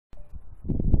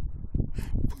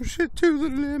Push it to the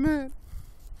limit.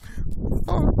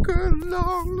 Walk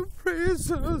along the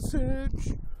razor's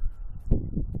edge.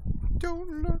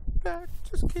 Don't look back,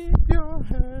 just keep your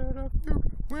head up, you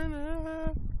win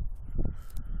it.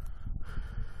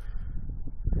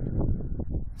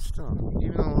 Still,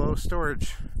 even the low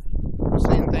storage, I'm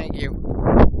saying thank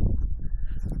you.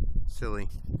 Silly.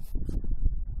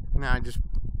 Now I just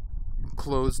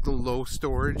closed the low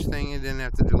storage thing and didn't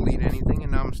have to delete anything,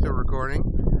 and now I'm still recording.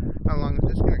 How long is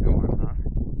this gonna go on, huh?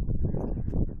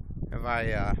 Have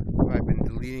I been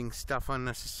deleting stuff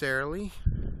unnecessarily?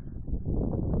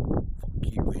 Fuck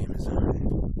you, Amazon.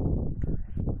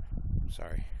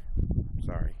 Sorry.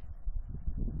 I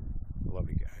love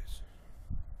you guys.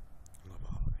 I love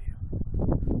all of you.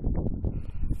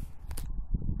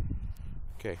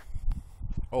 Okay.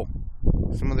 Oh,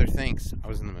 some other thanks. I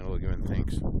was in the middle of giving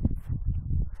thanks.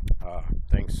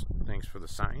 Thanks for the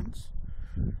signs.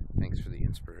 Thanks for the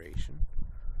inspiration.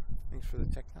 Thanks for the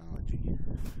technology.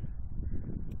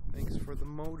 Thanks for the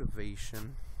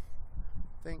motivation.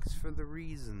 Thanks for the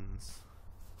reasons.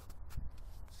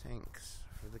 Thanks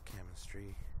for the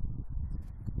chemistry.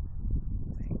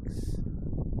 Thanks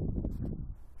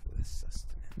for the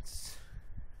sustenance.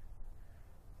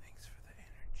 Thanks for the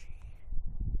energy.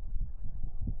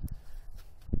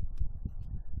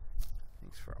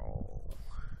 Thanks for all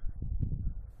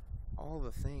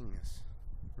the things.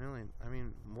 Really, I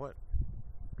mean, what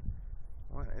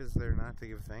is there not to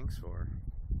give thanks for?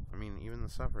 I mean, even the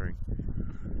suffering.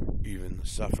 Even the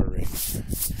suffering.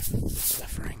 The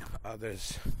suffering of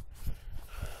others.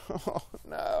 Oh,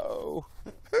 no.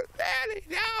 Daddy,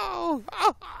 no.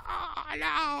 Oh,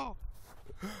 no.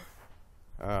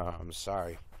 Oh, I'm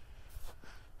sorry.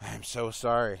 I'm so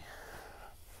sorry.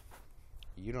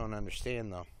 You don't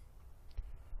understand, though.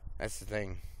 That's the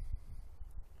thing.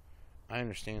 I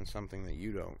understand something that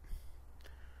you don't.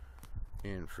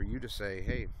 And for you to say,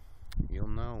 hey, you'll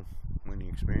know when you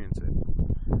experience it.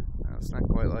 Now, it's not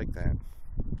quite like that.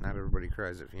 Not everybody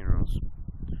cries at funerals.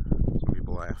 Some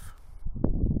people laugh.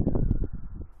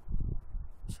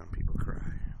 Some people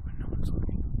cry when no one's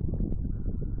looking.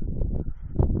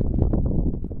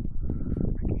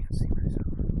 I can't see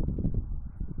myself.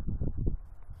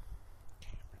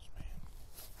 Cameras, man.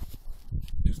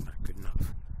 Just not good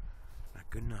enough. Not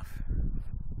good enough.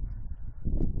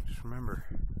 Just remember,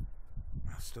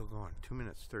 I'm still going. 2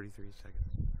 minutes, 33 seconds.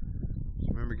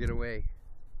 Just remember, get away.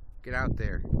 Get out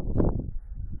there.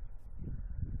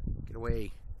 Get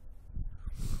away.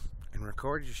 And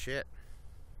record your shit.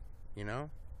 You know?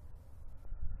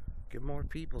 Give more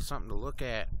people something to look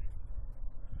at.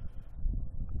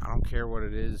 I don't care what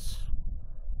it is.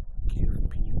 Give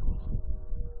people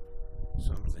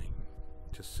something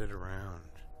to sit around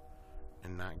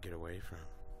and not get away from.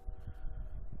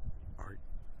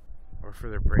 Or for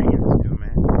their brains to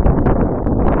imagine.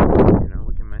 You know,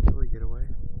 we can mentally get away.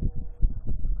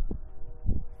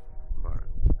 But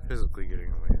physically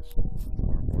getting away is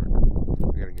more important.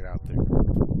 We gotta get out there.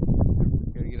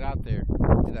 We gotta get out there.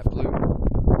 To that blue.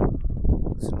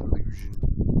 It's an illusion.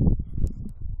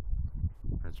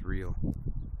 That's real.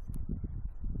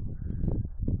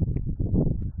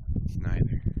 It's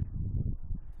neither.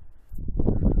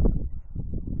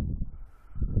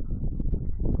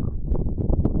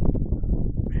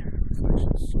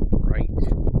 So bright.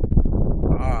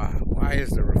 Why is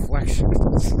the reflection?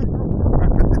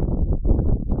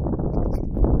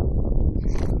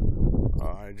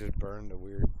 I just burned a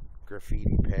weird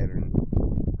graffiti pattern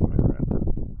on my retina.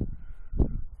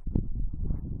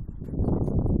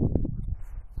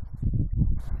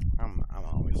 I'm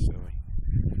always silly.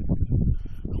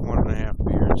 1.5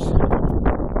 beers.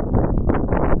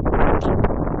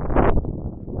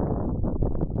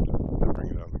 I'll bring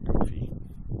it on the goofy.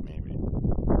 Maybe.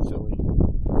 Silly.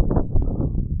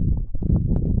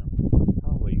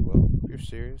 Probably will. If you're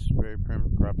serious, very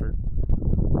proper.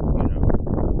 You know,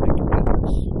 make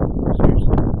commitments.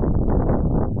 Seriously.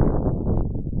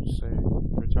 Say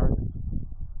retarded.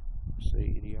 Say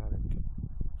idiotic.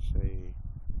 Say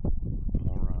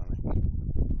moronic.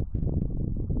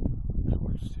 That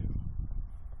works too.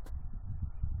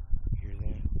 Hear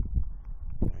that?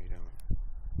 No, you don't.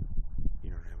 You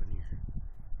don't have an ear.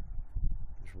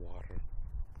 There's water.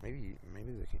 Maybe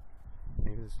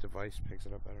this device picks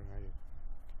it up better than I do.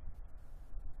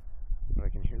 But I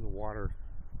can hear the water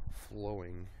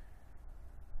flowing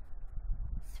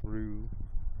through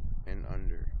and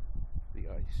under the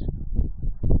ice.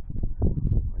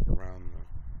 Like around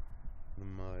the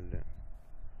mud,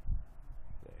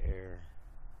 the air,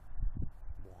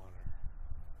 water.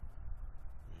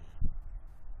 Yeah.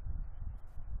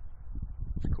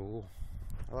 It's cool.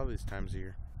 I love these times of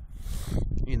year.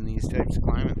 in these types of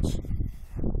climates.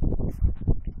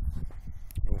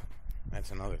 Oh,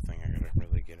 that's another thing I gotta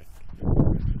really get it.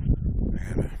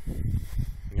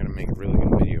 I gotta make a really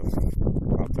good video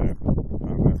about that.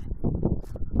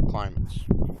 About climates.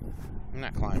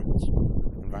 Not climates.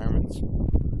 Environments.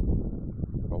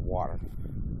 About water.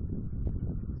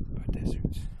 About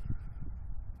deserts.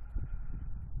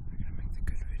 I gotta make the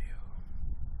good video.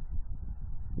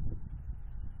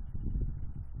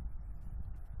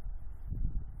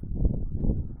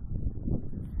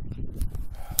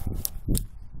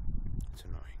 It's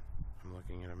annoying. I'm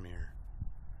looking at a mirror.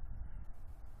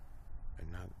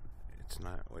 And it's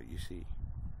not what you see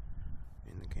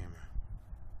in the camera.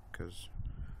 Because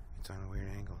it's on a weird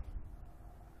angle.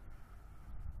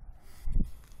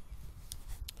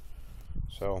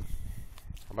 So,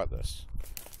 how about this?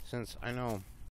 Since I know